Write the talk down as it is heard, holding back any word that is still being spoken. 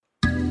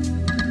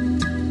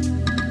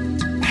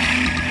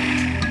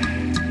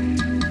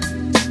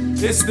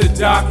It's the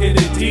doc and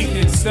the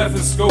deacon,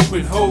 stethoscope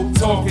and hope,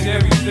 talking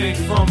everything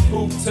from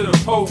poop to the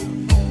pope.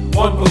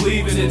 One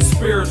believing in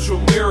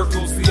spiritual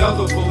miracles, the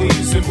other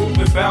believes in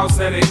movement bouts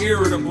that are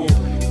irritable.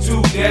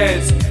 Two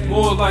dads,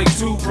 more like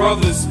two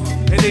brothers,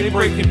 and they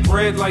breaking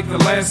bread like the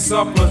Last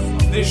Supper.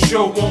 This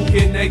show won't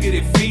get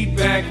negative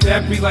feedback.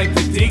 That be like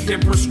the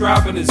deacon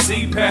prescribing a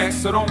Z-Pack.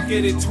 So don't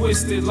get it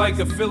twisted like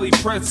a Philly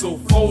pretzel.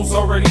 Foles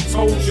already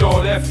told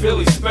y'all that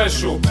Philly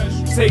special.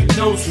 Take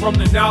notes from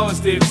the knowledge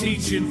they're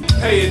teaching.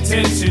 Pay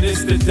attention,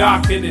 it's the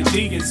doc and the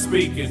deacon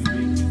speaking.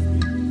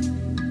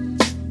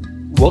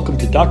 Welcome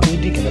to Doctor and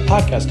the Deacon, a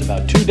podcast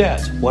about two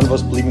dads. One of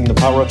us believing in the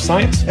power of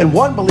science, and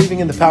one believing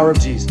in the power of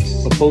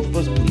Jesus. But both of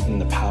us believing in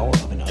the power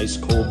of an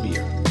ice-cold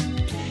beer.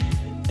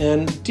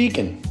 And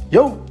Deacon,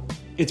 yo,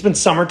 it's been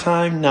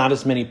summertime, not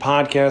as many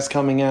podcasts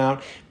coming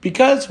out,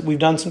 because we've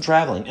done some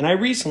traveling. And I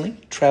recently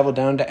traveled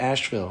down to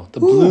Asheville,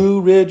 the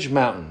Blue Ridge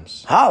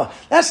Mountains. How?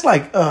 That's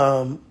like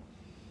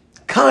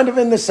kind of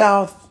in the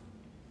South,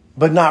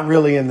 but not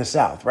really in the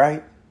South,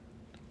 right?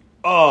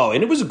 Oh,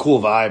 and it was a cool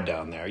vibe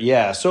down there.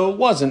 Yeah, so it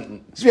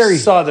wasn't It's very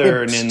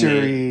southern.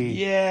 hipstery.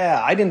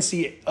 Yeah, I didn't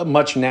see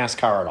much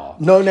NASCAR at all.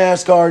 No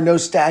NASCAR, no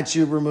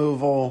statue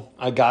removal.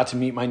 I got to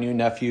meet my new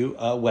nephew,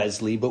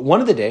 Wesley. But one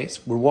of the days,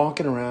 we're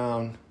walking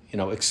around,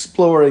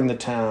 exploring the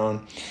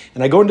town.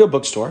 And I go into a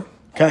bookstore.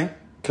 Okay.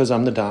 Because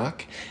I'm the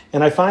doc.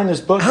 And I find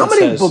this book How that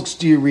many says, books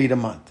do you read a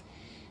month?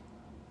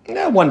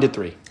 1 to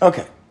 3.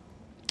 Okay.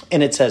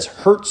 And it says,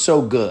 Hurt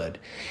So Good.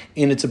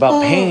 And it's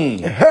about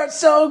pain. It hurts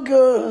so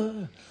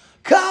good.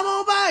 Come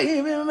on,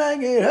 baby,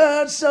 make it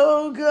hurt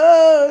so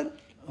good.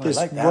 This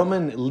like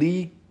woman,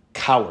 Lee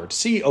Cowart,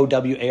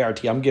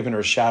 Cowart, I'm giving her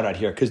a shout out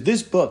here because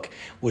this book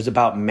was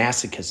about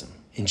masochism.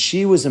 And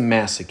she was a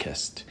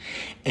masochist.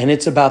 And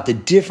it's about the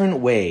different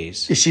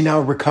ways. Is she now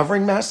a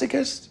recovering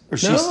masochist? Or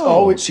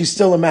No. she's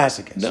still a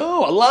masochist?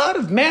 No, a lot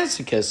of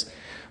masochists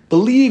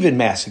believe in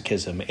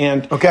masochism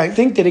and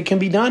think that it can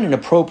be done in an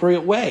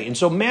appropriate way. And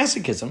so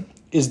masochism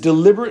is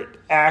deliberate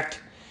act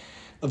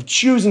of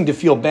choosing to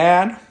feel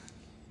bad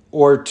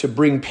or to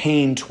bring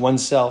pain to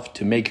oneself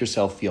to make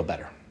yourself feel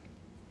better.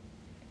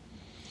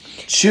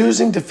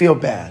 Choosing to feel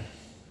bad.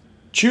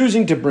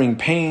 Choosing to bring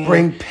pain.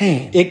 Bring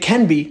pain. It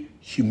can be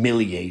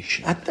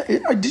humiliation.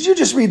 Did you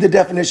just read the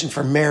definition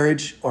for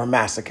marriage or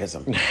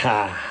masochism?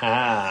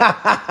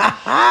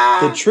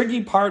 The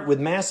tricky part with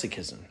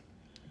masochism,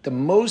 the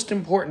most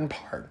important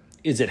part,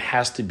 is it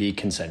has to be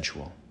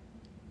consensual.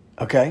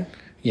 Okay.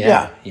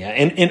 Yeah.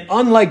 And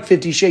unlike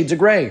 50 Shades of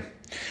Grey,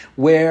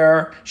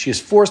 where she is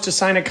forced to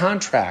sign a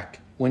contract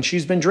when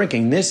she's been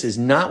drinking, this is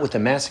not what the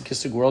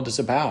masochistic world is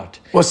about.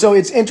 Well, so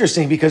it's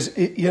interesting because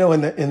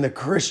in the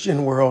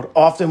Christian world,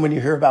 often when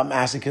you hear about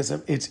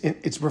masochism, it's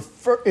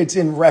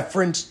in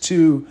reference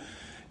to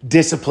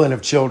discipline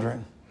of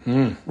children,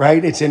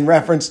 right? It's in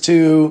reference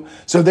to,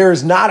 so there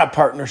is not a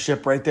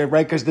partnership right there,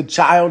 right? Because the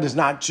child is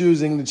not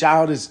choosing, the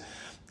child is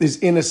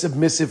in a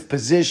submissive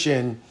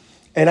position,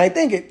 and I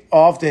think it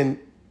often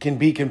can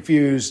be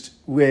confused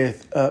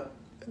with.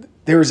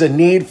 There's a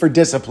need for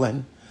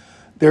discipline.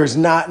 There's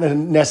not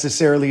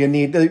necessarily a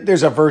need.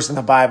 There's a verse in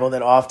the Bible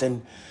that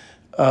often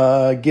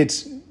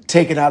gets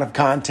taken out of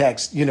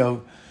context.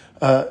 Spare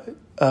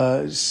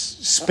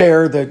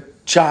the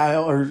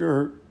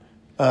child,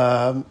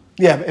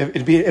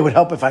 it would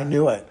help if I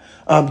knew it.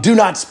 Do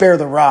not spare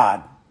the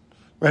rod,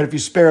 right? If you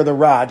spare the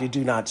rod, you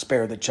do not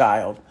spare the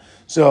child.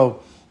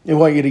 So I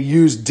want you to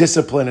use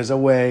discipline as a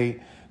way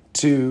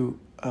to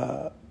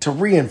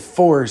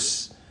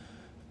reinforce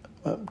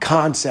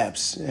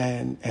concepts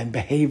and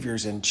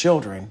behaviors in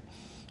children.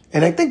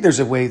 And I think there's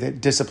a way that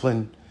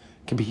discipline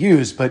can be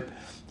used, but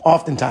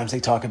oftentimes they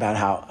talk about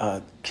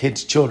how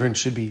children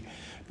should be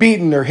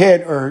beaten or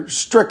hit or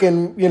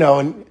stricken,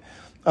 and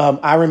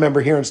I remember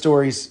hearing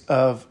stories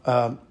of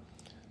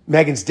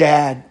Megan's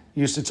dad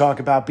used to talk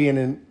about being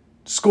in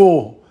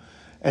school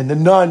and the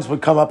nuns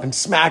would come up and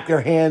smack their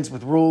hands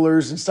with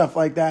rulers and stuff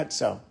like that.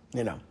 So,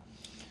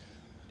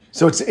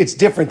 So it's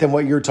different than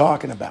what you're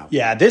talking about.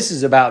 Yeah, this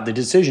is about the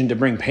decision to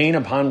bring pain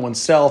upon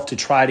oneself to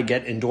try to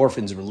get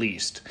endorphins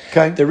released.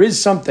 Okay. There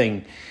is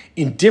something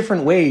in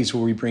different ways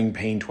where we bring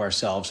pain to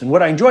ourselves. And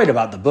what I enjoyed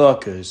about the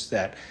book is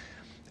that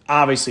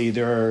obviously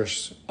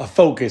there's a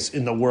focus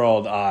in the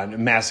world on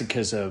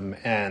masochism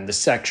and the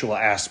sexual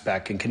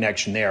aspect and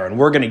connection there. And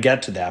we're going to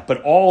get to that.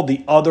 But all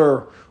the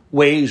other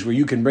ways where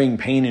you can bring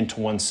pain into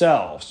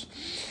oneself.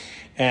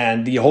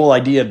 And the whole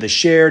idea of the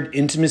shared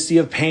intimacy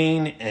of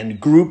pain and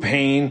group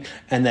pain,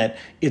 and that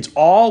it's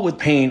all with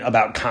pain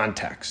about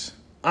context.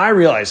 I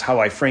realize how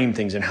I frame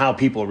things and how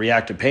people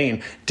react to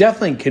pain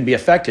definitely can be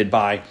affected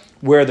by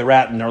where they're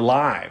at in their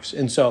lives.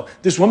 And so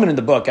this woman in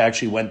the book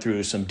actually went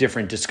through some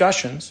different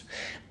discussions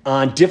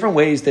on different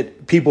ways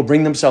that people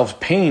bring themselves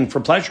pain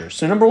for pleasure.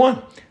 So number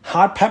one,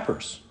 hot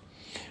peppers,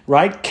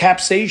 right?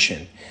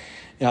 Capsaicin.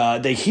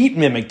 The heat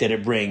mimic that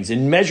it brings,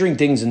 and measuring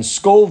things in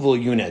Scoville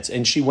units.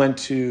 And she went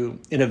to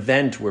an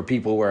event where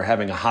people were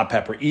having a hot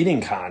pepper eating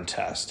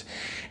contest.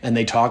 And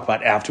they talk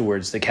about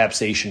afterwards the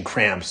capsaicin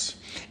cramps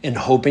and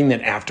hoping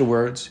that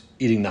afterwards,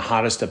 eating the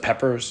hottest of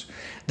peppers,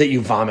 that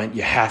you vomit,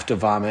 you have to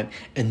vomit,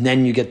 and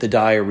then you get the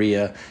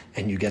diarrhea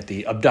and you get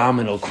the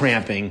abdominal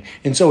cramping.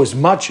 And so as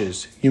much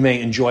as you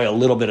may enjoy a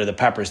little bit of the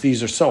peppers,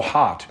 these are so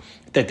hot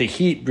that the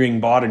heat being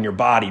brought in your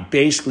body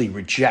basically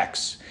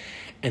rejects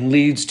and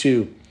leads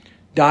to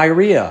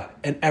diarrhea.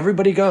 And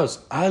everybody goes,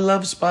 I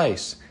love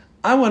spice.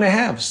 I want to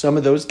have some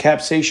of those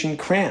capsaicin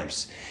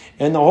cramps.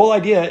 And the whole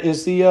idea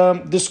is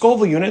the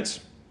Scoville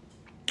units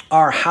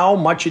are how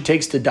much it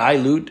takes to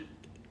dilute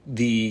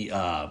the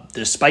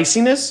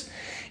spiciness.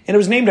 And it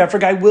was named after a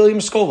guy,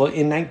 William Scoville,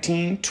 in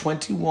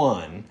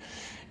 1921.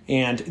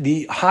 And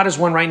the hottest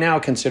one right now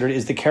considered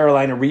is the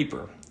Carolina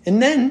Reaper.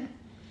 And then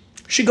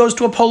she goes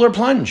to a polar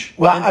plunge.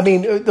 Well, I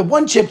mean, the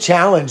one chip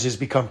challenge has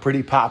become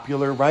pretty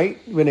popular, right?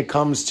 When it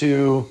comes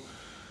to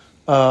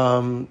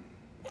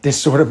this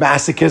sort of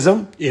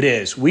masochism. It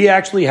is. We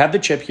actually have the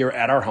chip here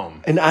at our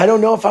home. And I don't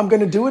know if I'm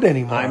going to do it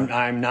anymore.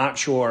 I'm not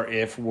sure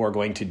if we're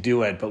going to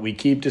do it, but we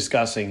keep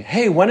discussing,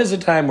 hey, when is a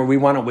time where we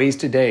want to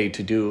waste a day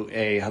to do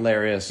a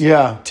hilarious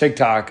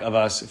TikTok of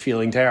us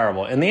feeling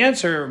terrible? And the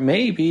answer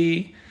may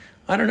be,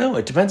 I don't know.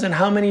 It depends on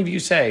how many of you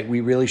say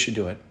we really should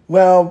do it.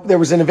 Well, there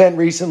was an event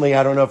recently,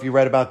 I don't know if you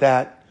read about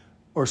that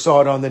or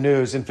saw it on the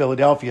news in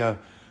Philadelphia,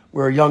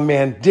 where a young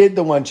man did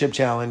the one chip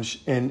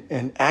challenge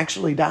and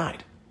actually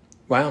died.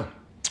 Wow.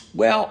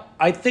 Well,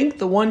 I think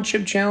the one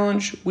chip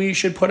challenge we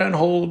should put on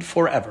hold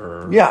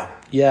forever. Yeah.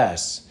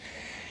 Yes.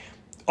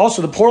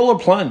 Also, the polar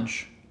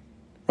plunge,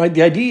 right?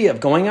 The idea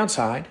of going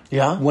outside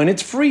when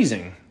it's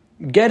freezing,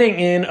 getting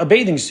in a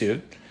bathing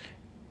suit,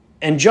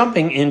 and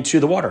jumping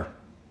into the water.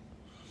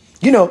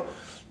 You know,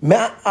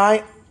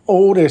 my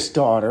oldest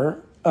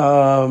daughter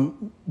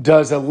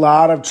does a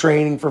lot of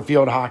training for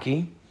field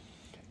hockey.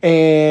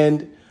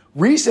 And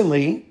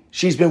recently,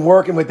 she's been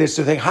working with this.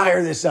 So they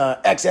hire this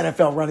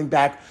ex-NFL running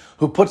back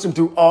who puts them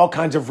through all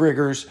kinds of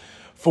rigors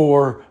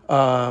for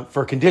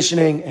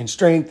conditioning and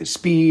strength,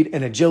 speed,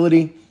 and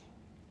agility.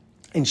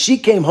 And she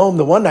came home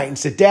the one night and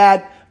said,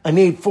 Dad, I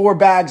need 4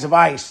 bags of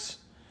ice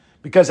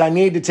because I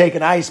need to take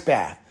an ice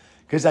bath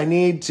because I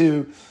need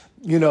to,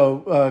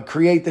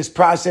 create this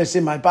process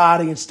in my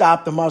body and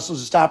stop the muscles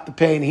and stop the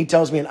pain. And he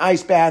tells me an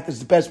ice bath is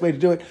the best way to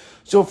do it.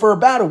 So for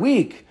about a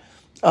week,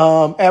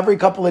 every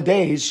couple of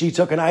days, she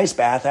took an ice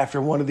bath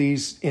after one of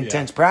these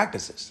intense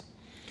practices.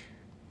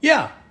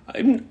 Yeah.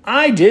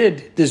 I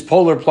did this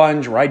polar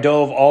plunge where I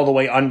dove all the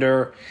way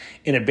under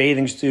in a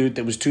bathing suit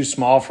that was too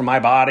small for my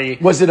body.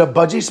 Was it a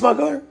budgie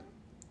smuggler?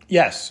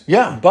 Yes.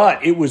 Yeah.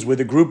 But it was with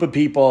a group of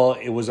people.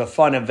 It was a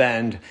fun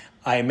event.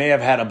 I may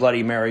have had a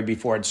Bloody Mary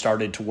before it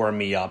started to warm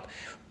me up.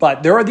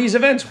 But there are these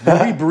events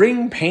where we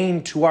bring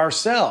pain to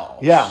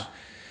ourselves. Yeah.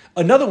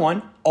 Another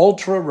one,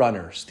 ultra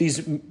runners. These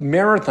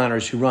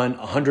marathoners who run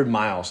 100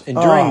 miles. And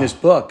during this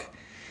book,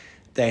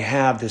 they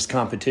have this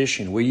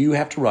competition where you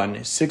have to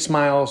run 6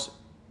 miles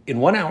in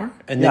 1 hour,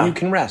 and then you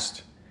can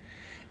rest.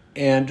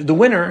 And the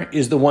winner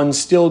is the one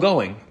still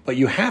going. But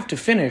you have to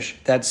finish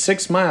that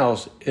 6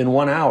 miles in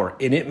 1 hour.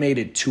 And it made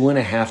it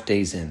 2.5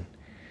 days in.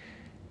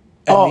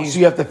 And so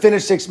you have to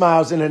finish 6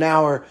 miles in an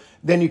hour,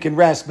 then you can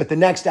rest. But the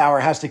next hour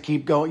has to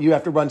keep going. You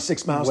have to run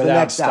 6 miles the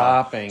next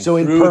stopping, hour. So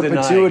in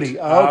perpetuity.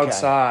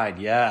 Outside,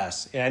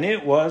 yes. And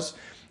it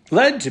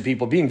led to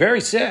people being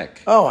very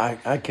sick. Oh,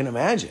 I can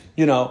imagine.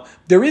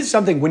 There is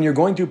something when you're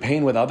going through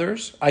pain with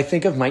others. I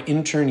think of my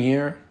intern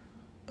year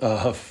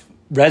of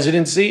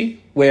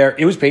residency where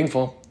it was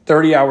painful.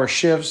 30-hour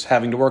shifts,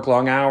 having to work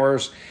long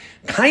hours,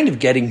 kind of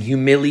getting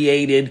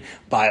humiliated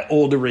by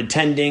older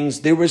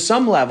attendings. There was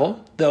some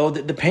level, though,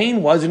 that the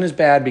pain wasn't as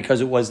bad because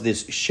it was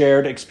this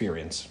shared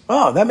experience.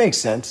 Oh, that makes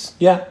sense.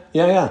 Yeah.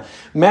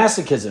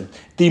 Masochism,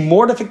 the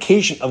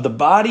mortification of the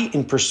body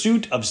in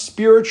pursuit of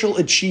spiritual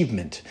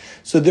achievement.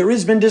 So there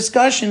has been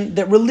discussion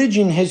that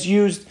religion has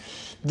used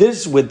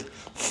this with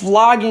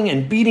flogging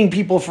and beating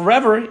people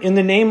forever in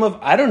the name of,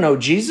 I don't know,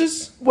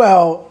 Jesus?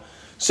 Well,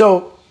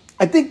 so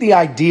I think the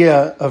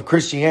idea of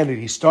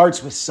Christianity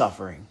starts with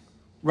suffering,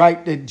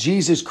 right? That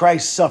Jesus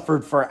Christ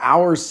suffered for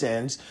our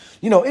sins.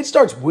 It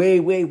starts way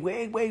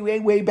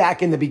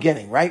back in the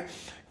beginning, right?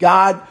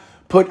 God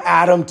put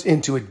Adam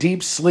into a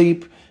deep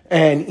sleep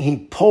and he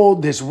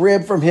pulled this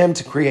rib from him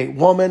to create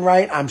woman,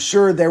 right? I'm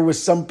sure there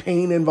was some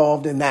pain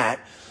involved in that.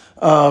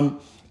 And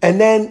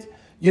then,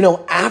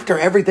 after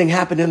everything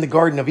happened in the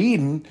Garden of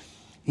Eden,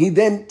 he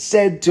then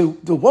said to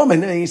the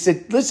woman, and he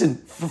said, listen,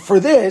 for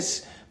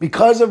this,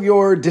 because of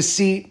your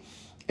deceit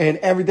and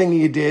everything that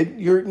you did,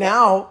 you're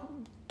now,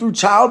 through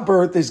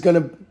childbirth, is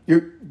going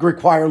to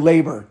require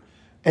labor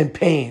and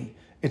pain.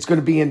 It's going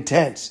to be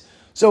intense.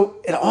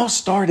 So it all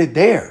started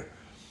there,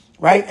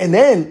 right? And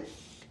then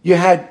you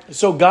had...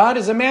 So God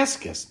is a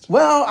masochist.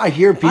 Well, I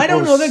hear people say... I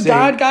don't know that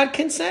God got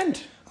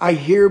consent. I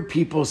hear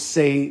people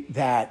say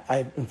that.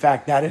 In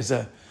fact, that is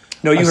a...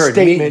 No, you heard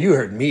statement. me. You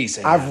heard me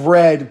say that. I've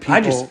read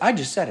people. I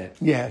just said it.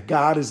 Yeah,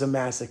 God is a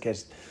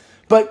masochist.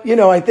 But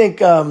I think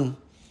then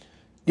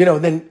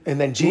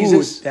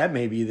Jesus. Ooh, that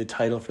may be the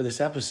title for this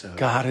episode.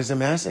 God is a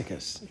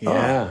masochist.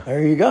 Yeah,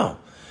 there you go.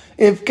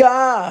 if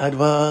God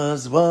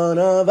was one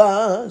of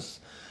us.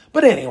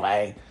 But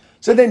anyway,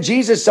 so then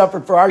Jesus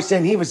suffered for our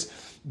sin. He was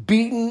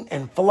beaten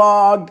and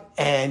flogged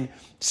and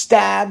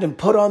stabbed and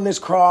put on this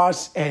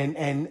cross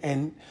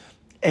and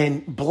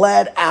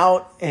bled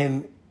out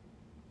and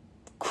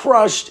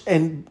crushed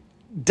and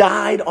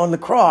died on the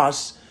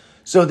cross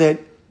so that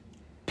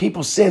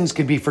people's sins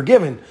could be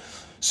forgiven.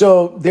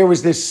 So there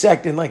was this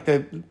sect in like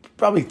the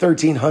probably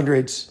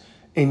 1300s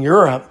in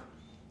Europe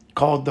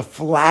called the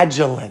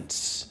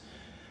Flagellants.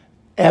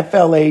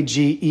 Flagellants.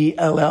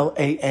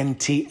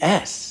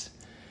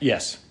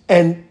 Yes.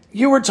 And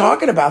you were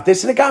talking about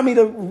this, and it got me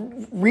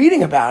to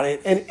reading about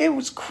it, and it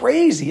was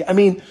crazy. I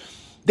mean,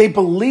 they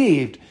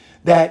believed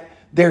that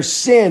their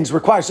sins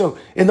required. So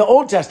in the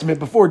Old Testament,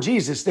 before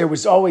Jesus, there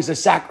was always a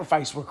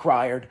sacrifice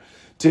required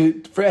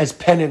as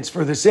penance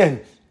for the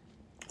sin.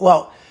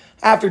 Well,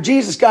 after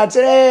Jesus, God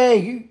said,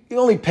 hey, the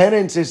only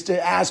penance is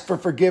to ask for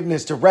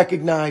forgiveness, to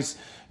recognize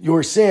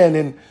your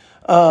sin.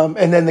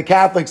 And then the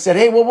Catholics said,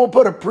 hey, well, we'll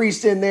put a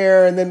priest in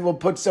there, and then we'll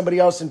put somebody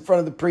else in front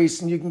of the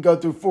priest, and you can go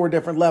through 4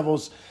 different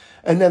levels.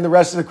 And then the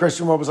rest of the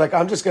Christian world was like,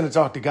 I'm just going to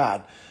talk to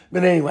God.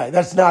 But anyway,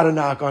 that's not a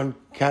knock on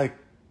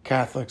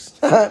Catholics.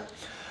 But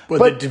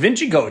the Da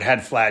Vinci Code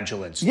had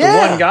flagellants. Yeah.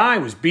 The one guy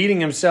was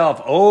beating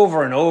himself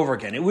over and over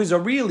again. It was a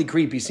really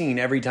creepy scene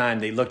every time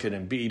they looked at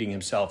him beating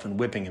himself and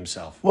whipping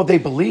himself. Well, they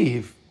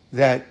believe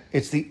that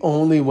it's the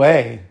only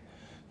way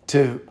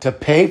to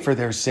pay for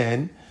their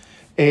sin.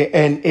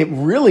 And it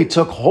really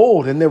took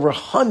hold. And there were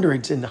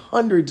hundreds and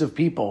hundreds of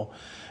people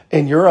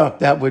in Europe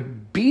that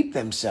would beat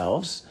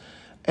themselves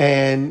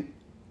and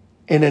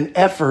in an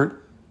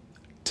effort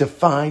to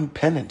find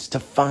penance, to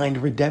find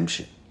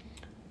redemption.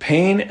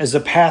 Pain as a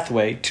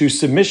pathway to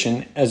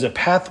submission, as a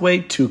pathway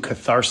to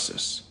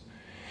catharsis.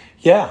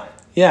 Yeah.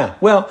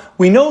 Well,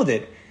 we know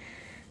that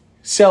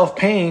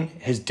self-pain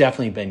has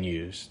definitely been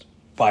used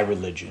by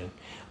religion.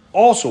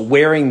 Also,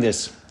 wearing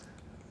this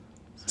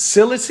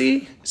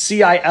cilice,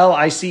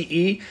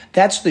 C-I-L-I-C-E,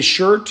 that's the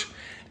shirt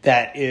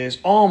that is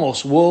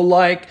almost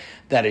wool-like,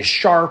 that is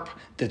sharp,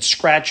 that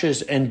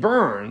scratches and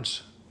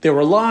burns. There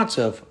were lots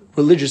of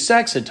religious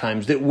sects at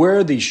times that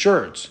wear these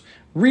shirts,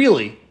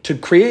 really to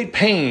create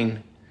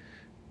pain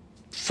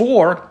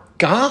for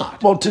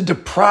God. Well, to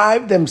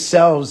deprive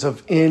themselves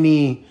of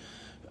any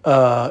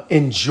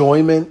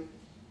enjoyment,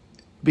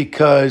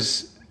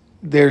 because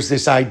there's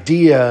this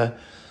idea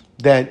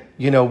that,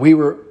 we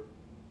were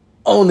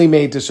only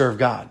made to serve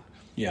God.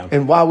 Yeah.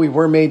 And while we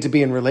were made to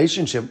be in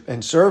relationship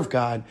and serve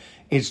God,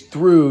 it's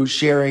through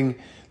sharing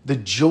the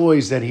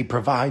joys that he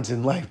provides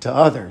in life to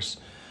others.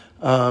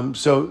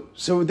 So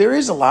there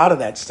is a lot of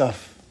that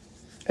stuff,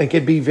 and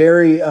can be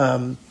very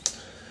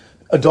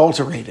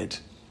adulterated.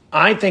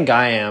 I think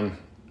I am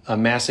a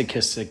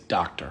masochistic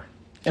doctor.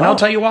 And I'll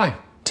tell you why.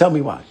 Tell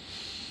me why.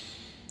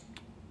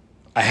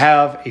 I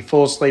have a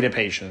full slate of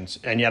patients,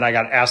 and yet I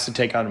got asked to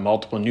take on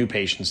multiple new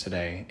patients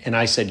today, and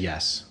I said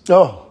yes.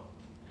 Oh.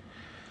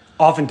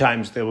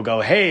 Oftentimes they will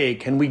go, hey,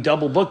 can we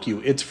double book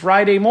you? It's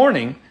Friday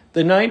morning,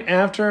 the night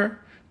after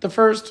the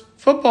first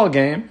football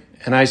game.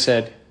 And I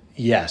said,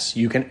 yes,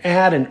 you can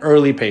add an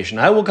early patient.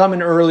 I will come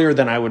in earlier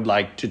than I would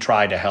like to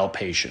try to help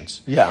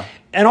patients. Yeah.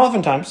 And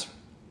oftentimes,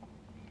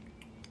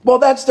 well,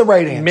 that's the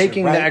right answer.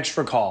 Making right? the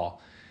extra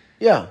call.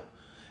 Yeah.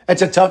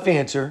 It's a tough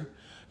answer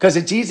because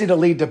it's easy to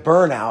lead to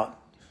burnout,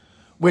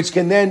 which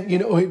can then,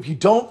 if you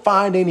don't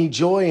find any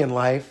joy in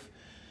life,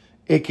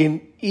 it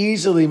can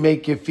easily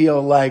make you feel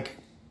like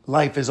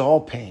life is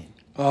all pain.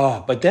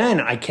 Oh, but then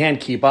I can't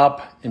keep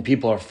up and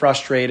people are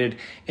frustrated.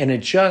 And I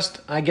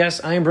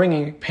guess I am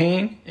bringing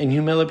pain and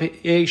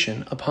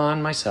humiliation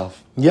upon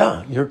myself.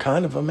 Yeah, you're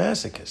kind of a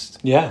masochist.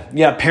 Yeah,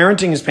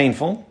 parenting is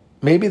painful.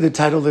 Maybe the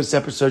title of this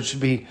episode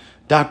should be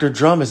Dr.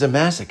 Drum is a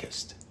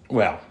Masochist.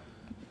 Well,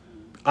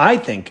 I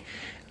think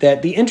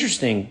that the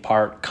interesting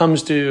part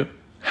comes to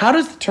how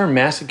does the term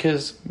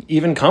masochist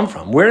even come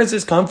from? Where does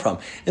this come from?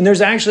 And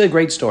there's actually a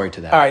great story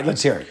to that. All right,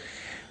 let's hear it.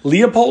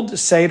 Leopold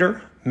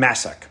Seder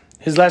Masoch.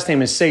 His last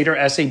name is Seder,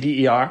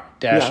 S-A-D-E-R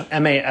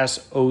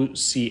 -M-A-S-O-C-H.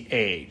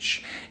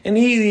 And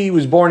he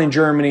was born in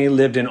Germany,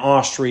 lived in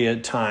Austria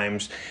at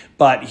times,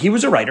 but he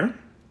was a writer.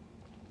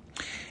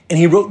 And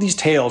he wrote these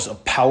tales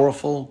of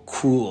powerful,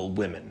 cruel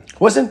women.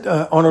 Wasn't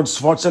Arnold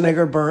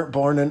Schwarzenegger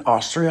born in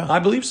Austria? I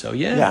believe so,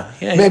 yeah.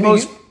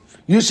 Maybe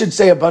you should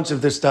say a bunch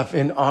of this stuff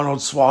in Arnold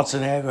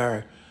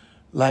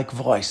Schwarzenegger-like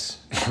voice.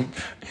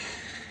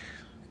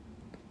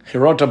 He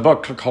wrote a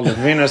book called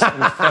Venus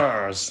in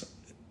Furs.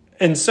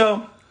 And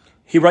so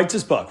he writes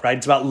this book, right?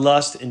 It's about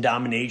lust and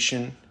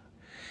domination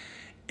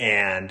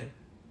and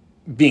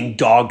being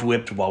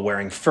dog-whipped while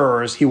wearing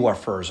furs. He wore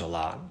furs a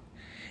lot.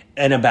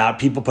 And about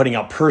people putting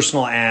out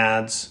personal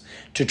ads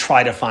to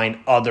try to find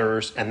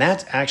others. And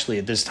that's actually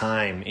at this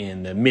time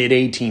in the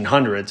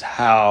mid-1800s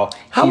how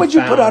would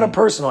you put out a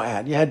personal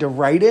ad? You had to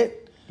write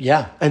it?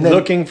 Yeah. And then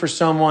looking for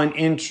someone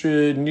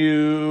into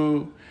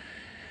new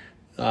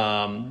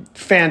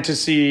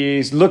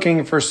fantasies,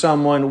 looking for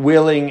someone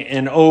willing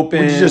and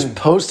open. Would you just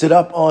post it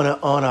up on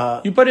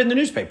a... You put it in the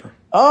newspaper.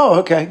 Oh,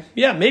 okay.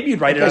 Yeah, maybe you'd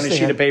write it on a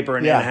sheet of paper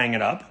and then hang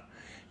it up.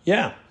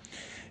 Yeah.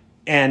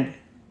 And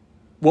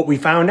what we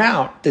found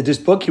out, that this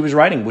book he was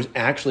writing was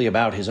actually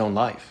about his own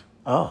life.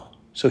 Oh.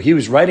 So he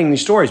was writing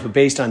these stories, but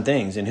based on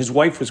things. And his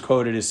wife was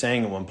quoted as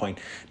saying at one point,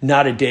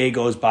 "Not a day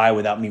goes by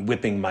without me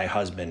whipping my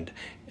husband."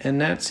 And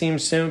that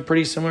seems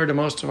pretty similar to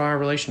most of our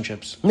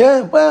relationships.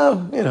 Yeah,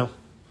 well, you know,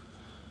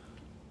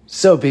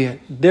 so be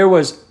it. There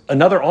was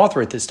another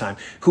author at this time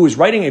who was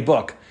writing a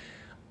book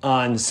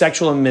on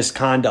sexual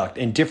misconduct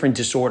and different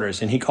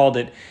disorders, and he called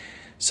it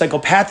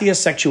Psychopathia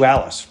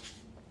Sexualis.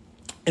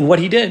 And what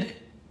he did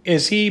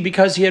is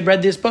because he had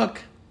read this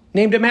book,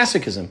 named it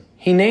Masochism.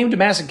 He named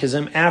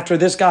Masochism after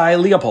this guy,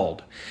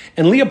 Leopold.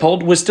 And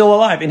Leopold was still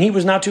alive, and he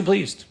was not too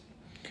pleased.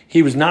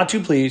 He was not too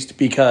pleased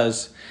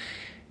because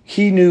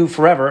he knew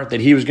forever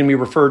that he was going to be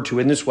referred to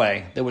in this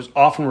way, that was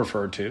often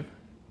referred to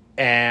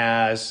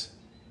as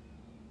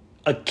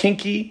a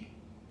kinky,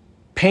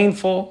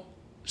 painful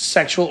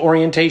sexual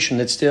orientation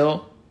that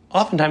still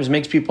oftentimes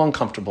makes people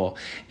uncomfortable.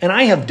 And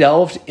I have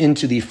delved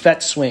into the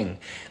fet swing.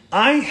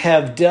 I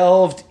have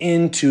delved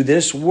into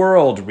this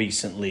world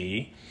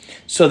recently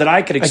so that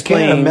I could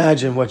explain. I can't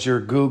imagine what your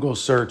Google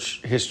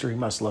search history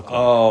must look like.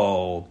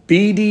 Oh,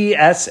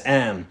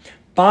 BDSM,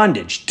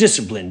 bondage,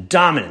 discipline,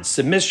 dominance,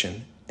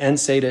 submission, and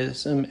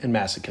sadism and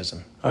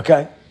masochism.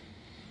 Okay.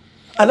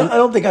 I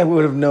don't think I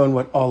would have known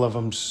what all of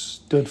them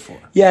stood for.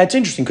 Yeah, it's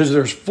interesting because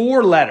there's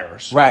 4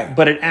 letters, right?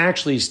 But it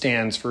actually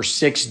stands for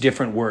 6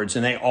 different words,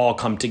 and they all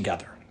come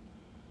together,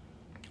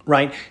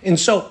 right? And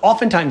so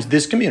oftentimes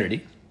this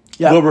community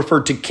will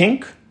refer to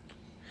kink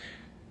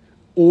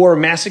or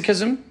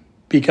masochism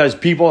because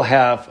people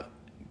have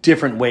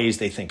different ways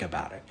they think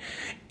about it.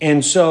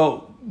 And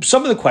so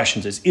some of the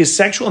questions is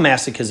sexual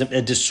masochism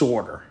a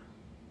disorder,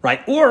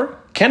 right? Or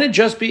can it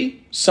just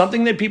be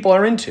something that people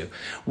are into?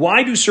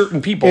 Why do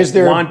certain people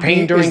want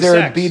pain during sex? Is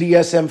there a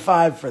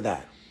BDSM-5 for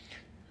that?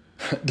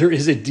 There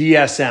is a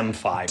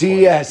DSM-5.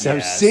 DSM.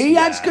 Yes, See,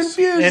 yes. That's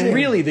confusing. And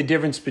really the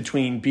difference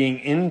between being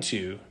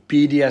into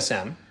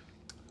BDSM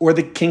or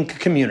the kink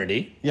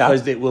community,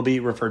 because it will be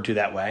referred to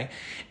that way,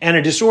 and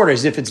a disorder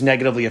is if it's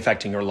negatively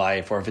affecting your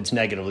life or if it's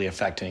negatively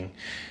affecting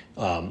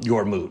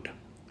your mood.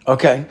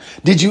 Okay.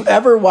 Did you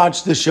ever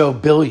watch the show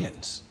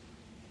Billions?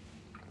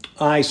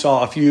 I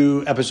saw a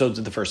few episodes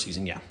of the first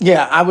season, yeah.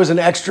 Yeah, I was an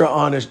extra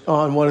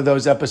on one of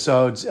those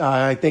episodes,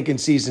 I think in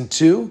season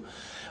 2.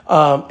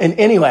 And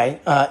anyway,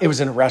 it was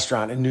in a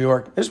restaurant in New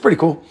York. It was pretty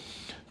cool.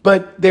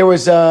 But there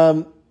was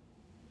a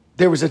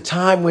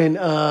time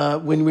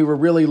when we were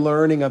really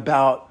learning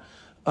about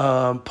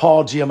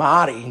Paul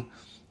Giamatti,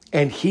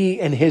 and he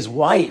and his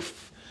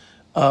wife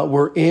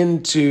were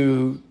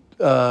into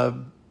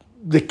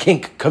the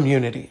kink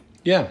community.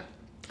 Yeah.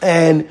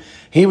 And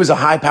he was a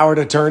high-powered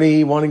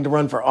attorney wanting to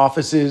run for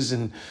offices,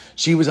 and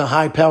she was a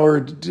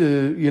high-powered,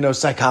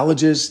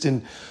 psychologist.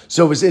 And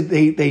so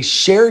they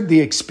shared the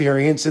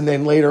experience, and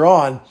then later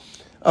on,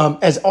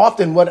 as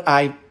often what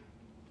I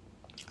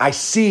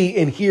see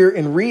and hear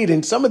and read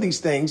in some of these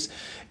things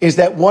is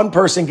that one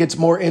person gets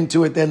more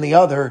into it than the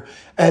other,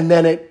 and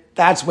then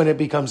that's when it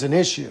becomes an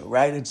issue,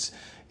 right?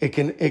 It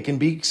can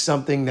be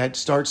something that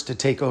starts to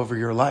take over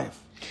your life.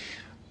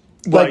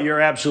 Well, you're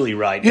absolutely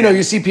right.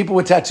 You see people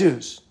with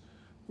tattoos,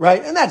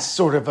 right? And that's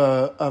sort of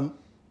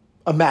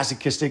a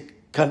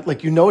masochistic kind of,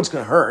 like, it's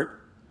going to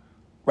hurt,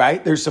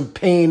 right? There's some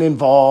pain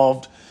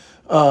involved.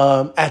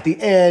 At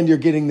the end, you're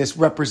getting this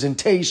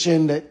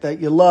representation that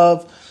you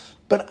love.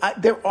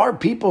 But there are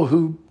people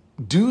who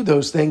do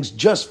those things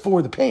just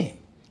for the pain.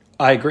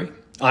 I agree.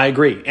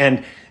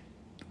 And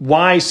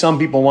why some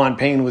people want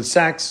pain with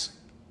sex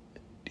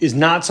is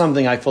not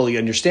something I fully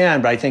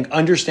understand, but I think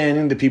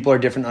understanding that people are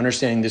different,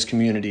 understanding this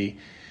community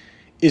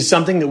is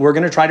something that we're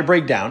going to try to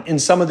break down in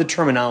some of the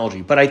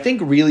terminology. But I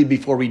think really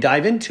before we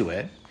dive into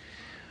it,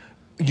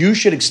 you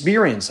should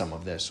experience some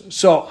of this.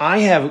 So I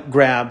have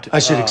grabbed... I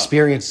should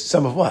experience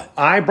some of what?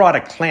 I brought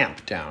a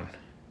clamp down.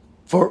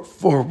 For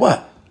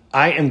what?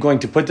 I am going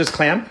to put this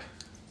clamp.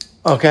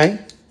 Okay.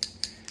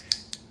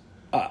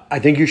 I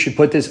think you should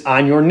put this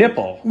on your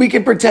nipple. We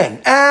can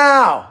pretend.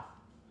 Ow!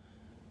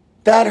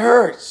 That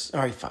hurts. All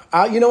right,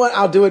 fine. You know what?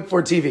 I'll do it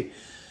for TV.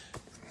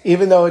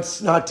 Even though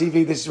it's not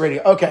TV, this is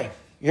radio. Okay,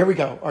 here we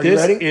go. Are you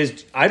ready?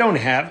 I don't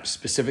have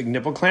specific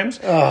nipple clamps,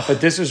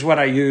 but this is what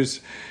I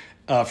use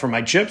for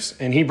my chips.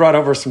 And he brought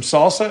over some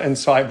salsa, and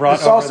so I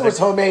brought over... The salsa was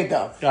homemade,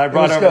 though. I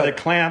brought over the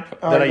clamp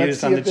that I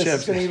used on the chips. This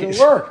is going to even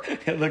work.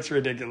 It looks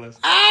ridiculous.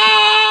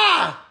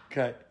 Ah!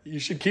 Okay, you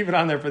should keep it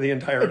on there for the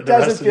entire... It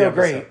doesn't feel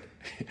great.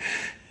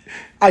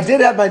 I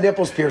did have my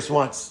nipples pierced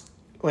once.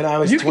 When I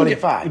was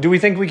 25. Do we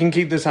think we can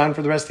keep this on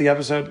for the rest of the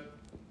episode?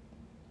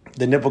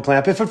 The nipple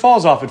clamp. If it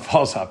falls off, it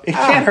falls off. It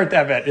can't hurt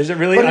that bad. Is it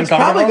really uncomfortable?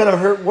 It's probably going to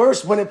hurt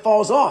worse when it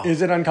falls off.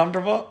 Is it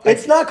uncomfortable?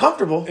 It's not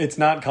comfortable. It's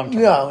not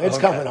comfortable. No, it's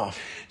coming off.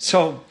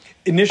 So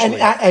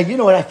initially... And you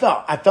know what I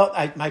felt? I felt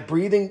my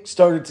breathing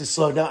started to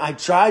slow down. I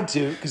tried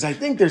to, because I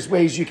think there's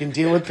ways you can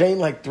deal with pain,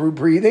 like through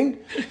breathing.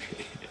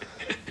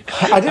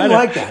 I didn't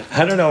like that.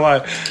 I don't know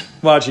why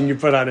watching you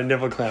put on a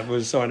nipple clamp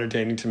was so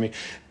entertaining to me.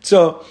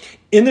 So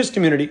in this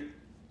community...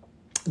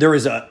 there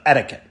is a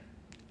etiquette.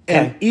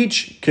 Okay. And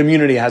each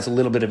community has a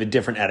little bit of a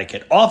different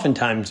etiquette,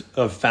 oftentimes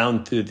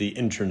found through the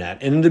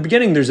internet. And in the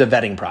beginning, there's a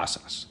vetting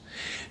process.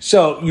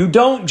 So you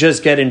don't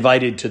just get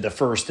invited to the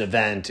first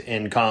event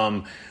and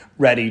come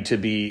ready to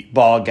be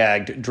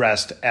ball-gagged,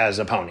 dressed as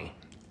a pony.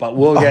 But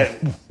we'll get...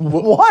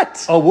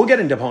 What? We'll get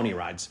into pony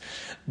rides.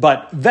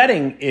 But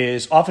vetting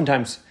is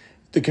oftentimes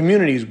the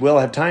communities will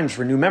have times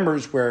for new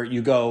members where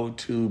you go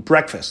to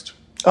breakfast.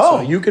 Oh.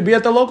 So you could be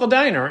at the local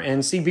diner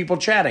and see people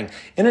chatting.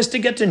 And it's to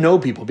get to know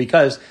people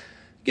because,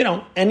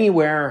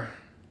 anywhere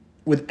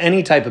with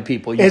any type of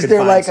people, you Is could there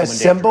find like a someone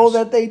symbol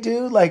dangerous. that they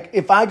do? Like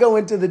if I go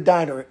into the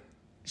diner,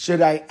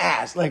 should I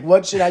ask? Like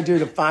what should I do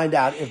to find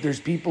out if there's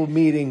people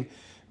meeting,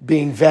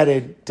 being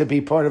vetted to be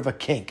part of a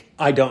kink?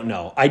 I don't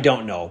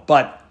know.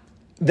 But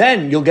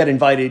then you'll get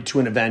invited to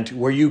an event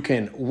where you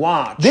can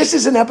watch. This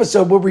is an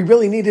episode where we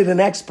really needed an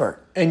expert.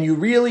 And you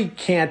really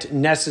can't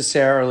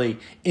necessarily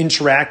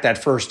interact that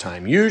first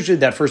time. Usually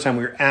that first time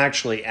we're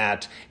actually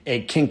at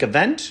a kink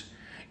event,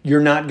 you're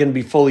not going to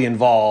be fully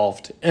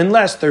involved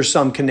unless there's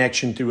some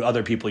connection through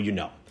other people you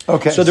know.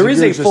 Okay. So there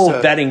is a yours full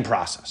vetting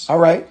process. All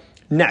right.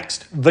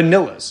 Next,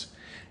 vanillas.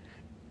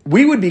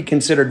 We would be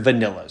considered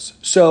vanillas.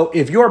 So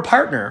if your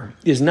partner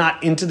is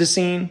not into the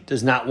scene,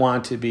 does not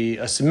want to be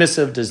a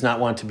submissive, does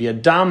not want to be a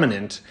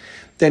dominant,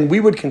 then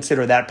we would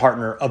consider that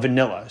partner a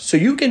vanilla. So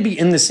you can be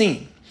in the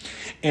scene.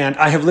 And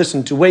I have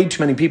listened to way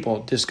too many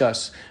people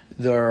discuss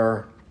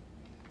their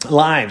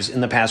lives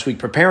in the past week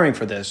preparing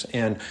for this.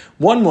 And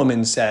one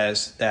woman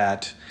says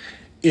that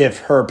if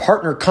her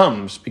partner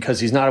comes because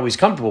he's not always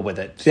comfortable with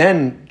it,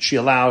 then she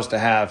allows to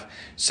have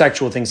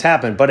sexual things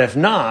happen. But if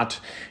not,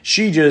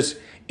 she just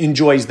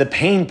enjoys the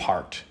pain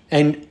part.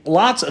 And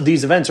lots of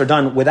these events are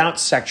done without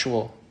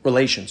sexual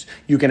relations.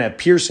 You can have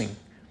piercing.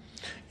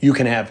 You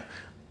can have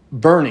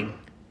burning.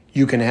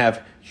 You can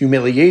have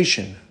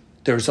humiliation.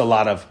 There's a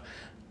lot of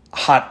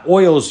hot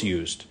oils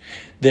used.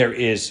 There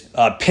is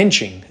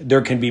pinching.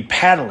 There can be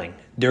paddling.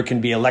 There can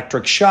be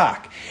electric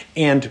shock.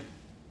 And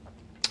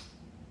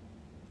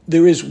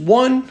there is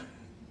one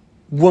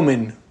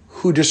woman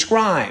who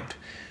described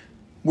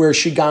where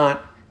she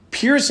got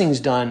piercings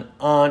done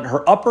on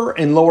her upper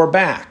and lower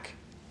back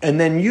and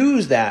then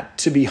used that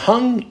to be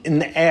hung in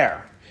the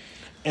air.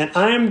 And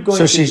I'm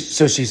going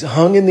So she's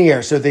hung in the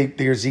air. So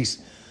there's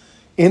these,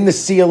 in the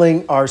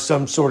ceiling are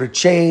some sort of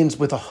chains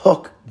with a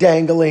hook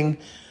dangling,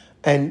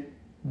 and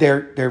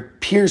they're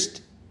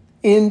pierced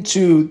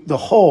into the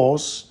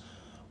holes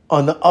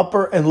on the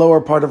upper and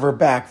lower part of her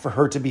back for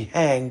her to be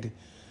hanged,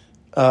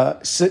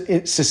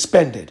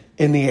 suspended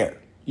in the air.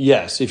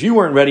 Yes, if you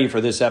weren't ready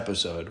for this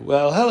episode,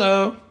 well,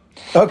 hello.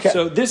 Okay.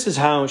 So this is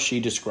how she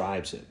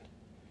describes it.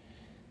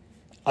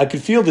 I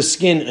could feel the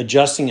skin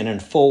adjusting and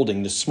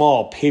unfolding, the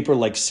small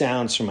paper-like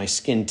sounds from my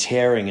skin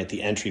tearing at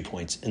the entry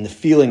points, and the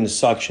feeling the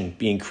suction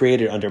being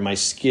created under my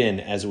skin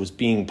as it was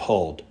being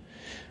pulled.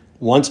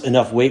 Once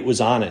enough weight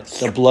was on it,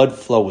 the blood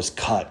flow was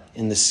cut,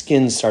 and the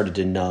skin started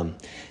to numb,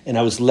 and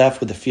I was left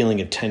with a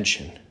feeling of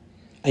tension.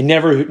 I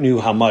never knew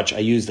how much I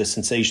used the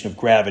sensation of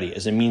gravity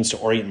as a means to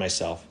orient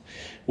myself.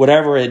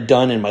 Whatever I had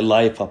done in my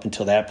life up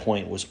until that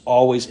point was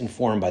always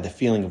informed by the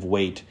feeling of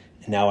weight,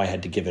 and now I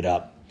had to give it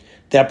up.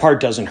 That part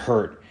doesn't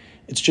hurt.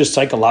 It's just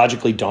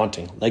psychologically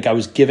daunting, like I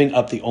was giving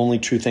up the only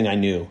true thing I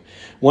knew.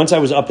 Once I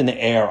was up in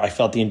the air, I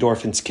felt the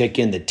endorphins kick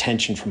in, the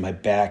tension from my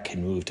back had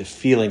moved, a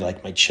feeling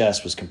like my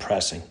chest was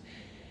compressing.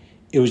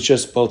 It was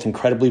just both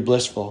incredibly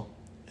blissful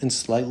and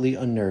slightly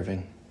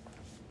unnerving.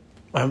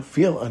 I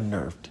feel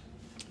unnerved.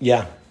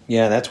 Yeah,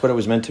 that's what it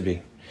was meant to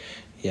be.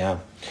 Yeah.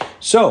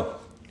 So,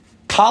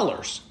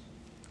 collars.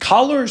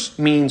 Collars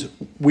means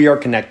we are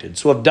connected.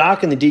 So if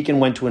Doc and the deacon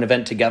went to an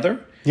event together,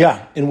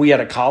 yeah, and we had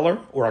a collar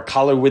or a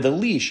collar with a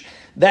leash,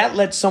 that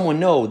lets someone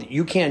know that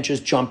you can't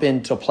just jump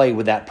in to play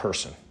with that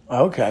person.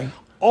 Okay.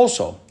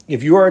 Also,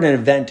 if you're at an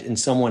event and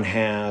someone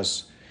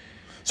has...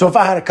 So if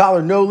I had a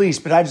collar, no leash,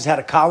 but I just had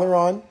a collar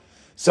on,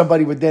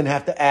 somebody would then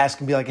have to ask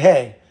and be like,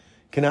 hey,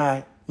 can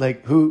I,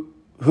 who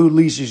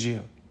leashes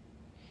you?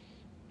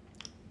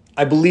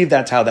 I believe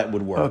that's how that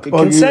would work. Okay.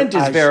 Consent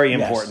is very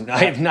important.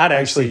 Yes. I have not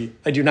actually,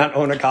 I do not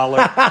own a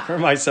collar for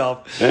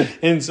myself.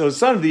 And so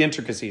some of the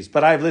intricacies,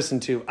 but I've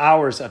listened to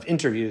hours of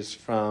interviews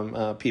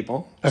from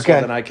people so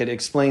that I could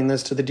explain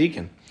this to the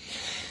deacon.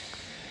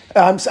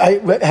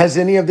 Has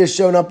any of this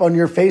shown up on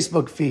your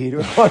Facebook feed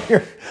or on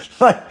your...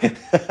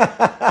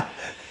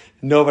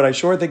 No, but I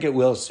sure think it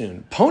will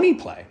soon. Pony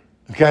play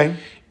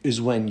is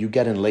when you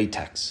get in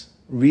latex,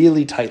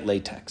 really tight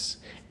latex,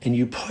 and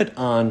you put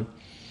on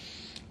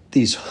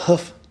these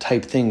hoof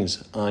type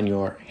things on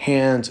your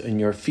hands and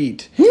your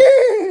feet.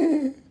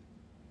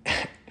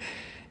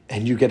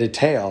 And you get a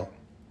tail.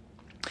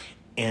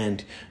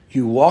 And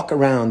you walk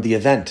around the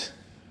event.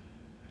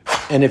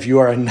 And if you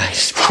are a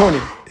nice pony,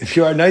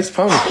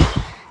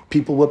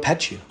 people will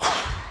pet you.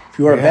 If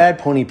you are a bad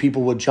pony,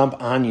 people will jump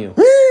on you.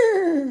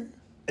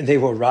 And they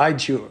will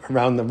ride you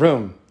around the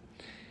room.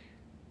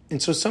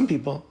 And so some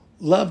people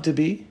love to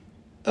be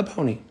a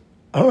pony.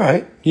 All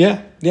right.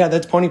 Yeah,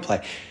 that's pony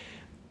play.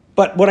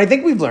 But what I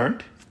think we've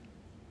learned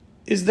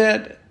is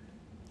that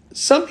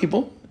some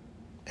people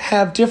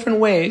have different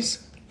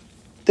ways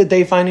that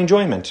they find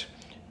enjoyment.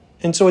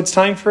 And so it's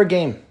time for a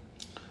game.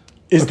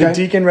 Is the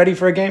deacon ready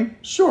for a game?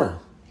 Sure.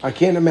 I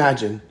can't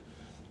imagine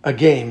a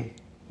game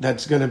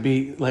that's going to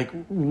be like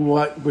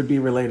what would be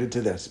related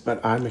to this,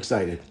 but I'm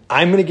excited.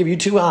 I'm going to give you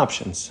two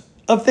options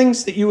of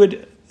things that you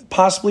would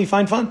possibly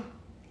find fun.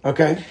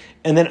 Okay.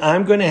 And then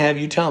I'm going to have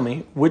you tell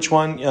me which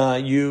one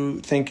you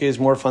think is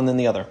more fun than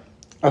the other.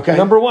 Okay.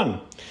 Number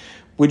one,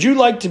 would you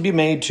like to be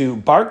made to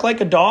bark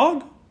like a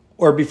dog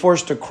or be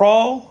forced to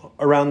crawl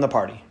around the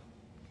party?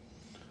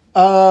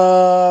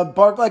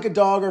 Bark like a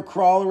dog or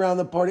crawl around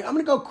the party. I'm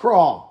going to go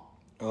crawl.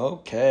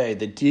 Okay,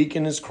 the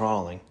deacon is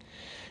crawling.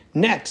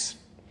 Next,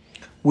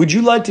 would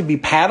you like to be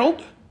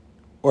paddled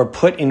or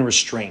put in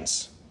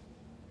restraints?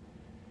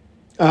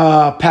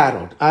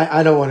 Paddled.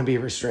 I don't want to be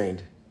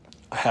restrained.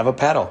 I have a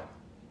paddle.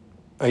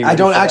 I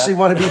don't actually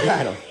want to be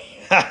paddled.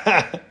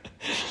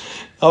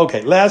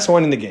 Okay, last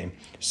one in the game.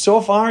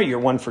 So far, you're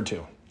 1 for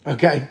 2.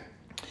 Okay.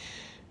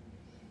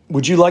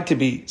 Would you like to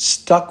be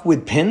stuck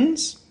with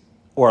pins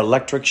or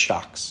electric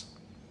shocks?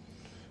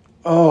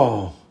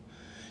 Oh,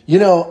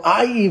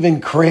 I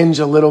even cringe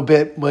a little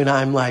bit when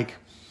I'm like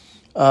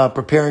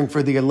preparing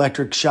for the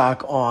electric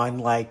shock on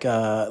like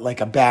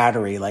a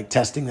battery, like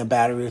testing the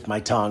battery with my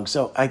tongue.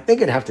 So I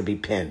think it'd have to be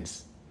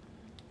pins.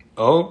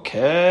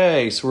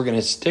 Okay, so we're going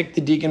to stick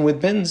the deacon with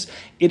pins.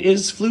 It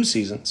is flu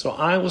season, so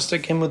I will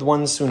stick him with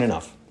one soon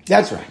enough.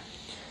 That's right.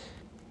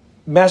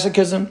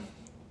 Masochism,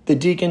 the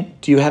deacon,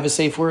 do you have a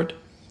safe word?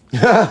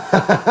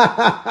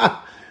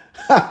 I've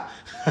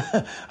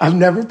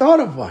never thought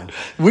of one.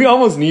 We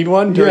almost need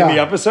one during the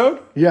episode.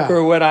 Yeah.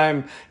 For when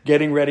I'm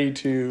getting ready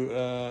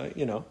to,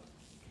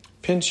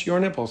 pinch your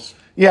nipples.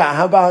 Yeah.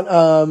 How about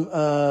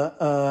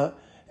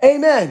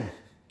amen?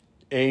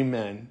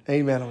 Amen.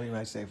 Amen will be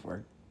my safe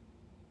word.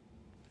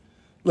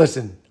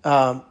 Listen,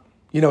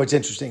 it's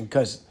interesting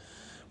because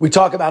we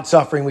talk about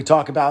suffering. We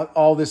talk about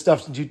all this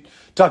stuff. You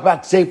talk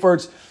about safe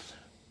words.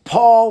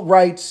 Paul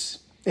writes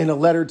in a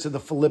letter to the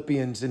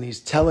Philippians, and he's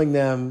telling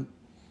them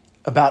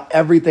about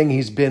everything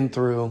he's been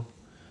through.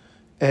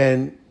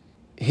 And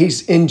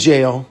he's in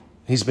jail.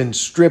 He's been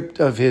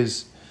stripped of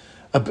his,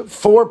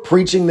 for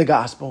preaching the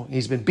gospel.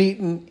 He's been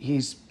beaten.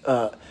 He's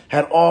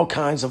had all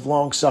kinds of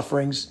long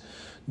sufferings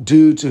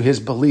due to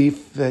his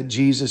belief that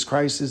Jesus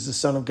Christ is the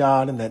Son of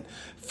God and that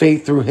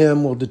faith through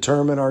him will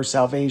determine our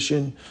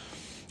salvation.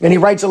 And he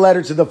writes a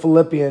letter to the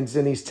Philippians,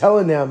 and he's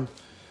telling them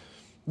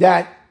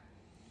that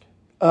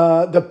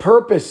the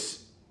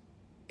purpose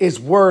is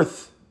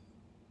worth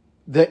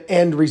the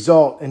end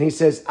result. And he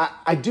says,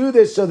 I do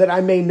this so that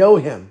I may know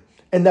him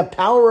and the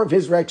power of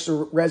his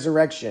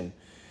resurrection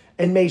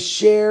and may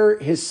share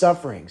his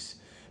sufferings,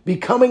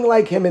 becoming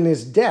like him in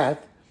his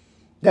death,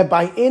 that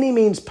by any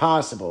means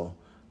possible,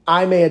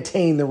 I may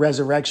attain the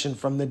resurrection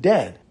from the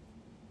dead.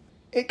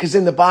 Because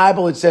in the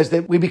Bible, it says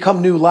that we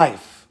become new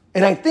life.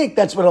 And I think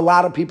that's what a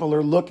lot of people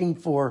are looking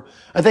for.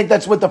 I think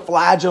that's what the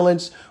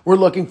flagellants were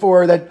looking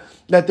for, that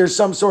there's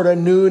some sort of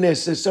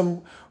newness, there's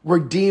some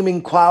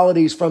redeeming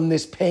qualities from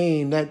this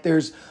pain, that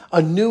there's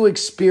a new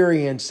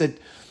experience, that,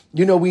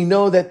 we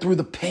know that through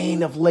the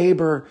pain of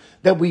labor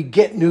that we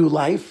get new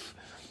life.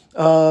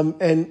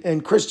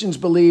 And Christians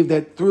believe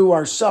that through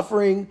our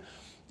suffering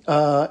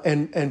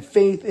and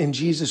faith in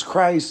Jesus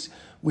Christ,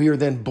 we are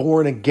then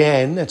born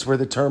again. That's where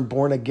the term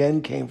born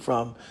again came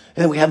from.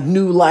 And then we have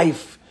new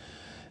life,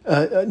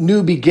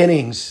 new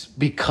beginnings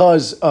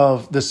because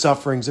of the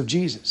sufferings of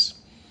Jesus.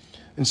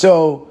 And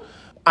so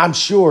I'm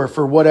sure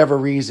for whatever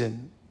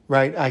reason,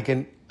 right, I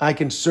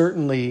can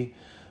certainly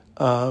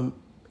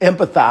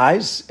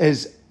empathize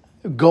as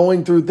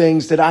going through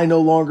things that I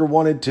no longer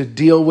wanted to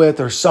deal with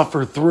or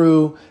suffer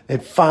through,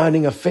 and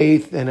finding a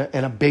faith and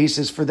a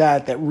basis for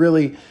that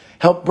really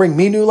helped bring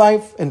me new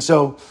life. And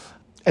so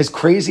as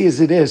crazy as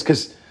it is,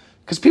 because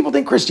people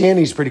think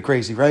Christianity is pretty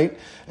crazy, right?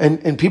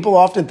 And people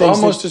often think...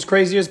 Almost as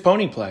crazy as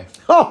pony play.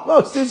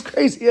 Almost as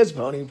crazy as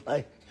pony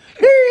play.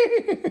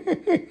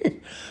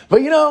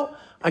 But,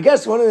 I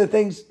guess one of the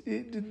things,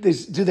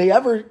 do they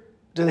have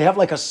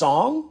like a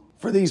song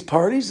for these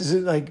parties? Is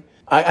it like,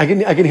 I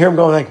can hear them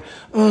going like,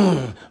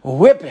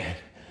 whip it.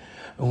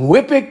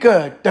 Whip it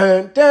good.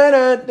 Dun, dun,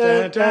 dun,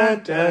 dun,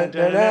 dun, dun, dun,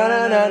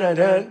 dun,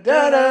 dun,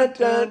 dun,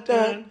 dun,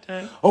 dun,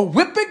 dun. Oh,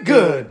 whip it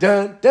good.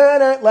 Dun, dun,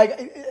 dun.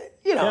 Like,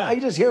 I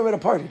just hear them at a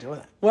party doing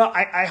that. Well,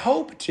 I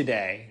hope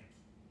today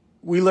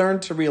we learn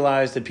to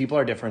realize that people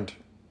are different.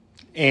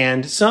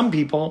 And some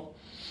people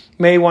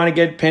may want to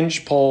get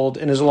pinch pulled,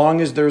 and as long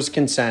as there's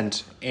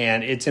consent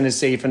and it's in a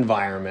safe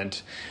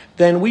environment,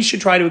 then we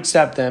should try to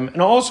accept them.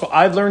 And also,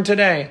 I've learned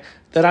today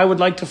that I would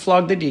like to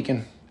flog the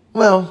deacon.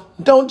 Well,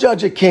 don't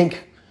judge a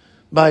kink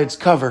by its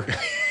cover.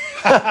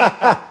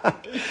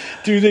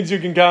 2 things you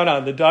can count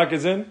on. The doc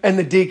is in. And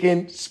the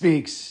deacon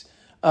speaks.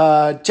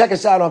 Check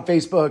us out on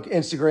Facebook,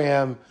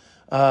 Instagram,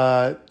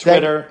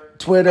 Twitter.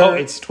 Oh,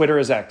 it's Twitter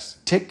is X.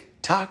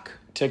 TikTok,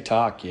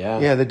 yeah.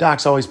 Yeah, the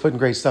doc's always putting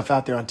great stuff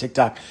out there on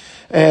TikTok.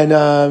 And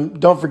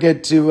don't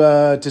forget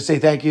to say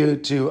thank you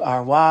to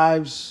our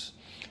wives.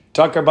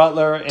 Tucker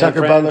Butler and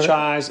Tucker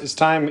franchise. It's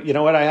time. You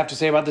know what I have to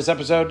say about this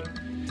episode?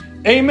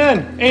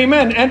 Amen.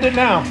 Amen. End it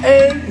now.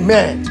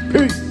 Amen.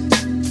 Peace.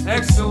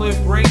 Excellent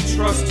brain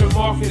trust to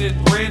market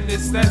and brand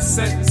this. That's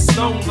set in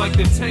stone like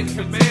the 10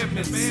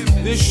 Commandments.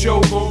 This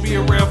show gon' be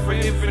around for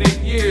infinite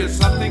years.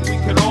 I think we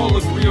can all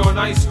agree on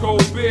ice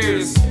cold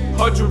beers.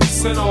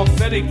 100%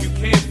 authentic, you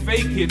can't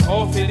fake it.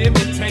 Often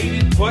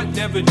imitated, but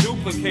never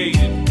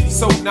duplicated.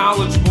 So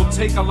knowledgeable,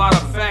 take a lot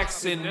of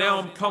facts, and now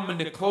I'm coming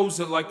to close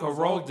it like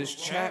Araldus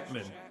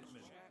Chapman.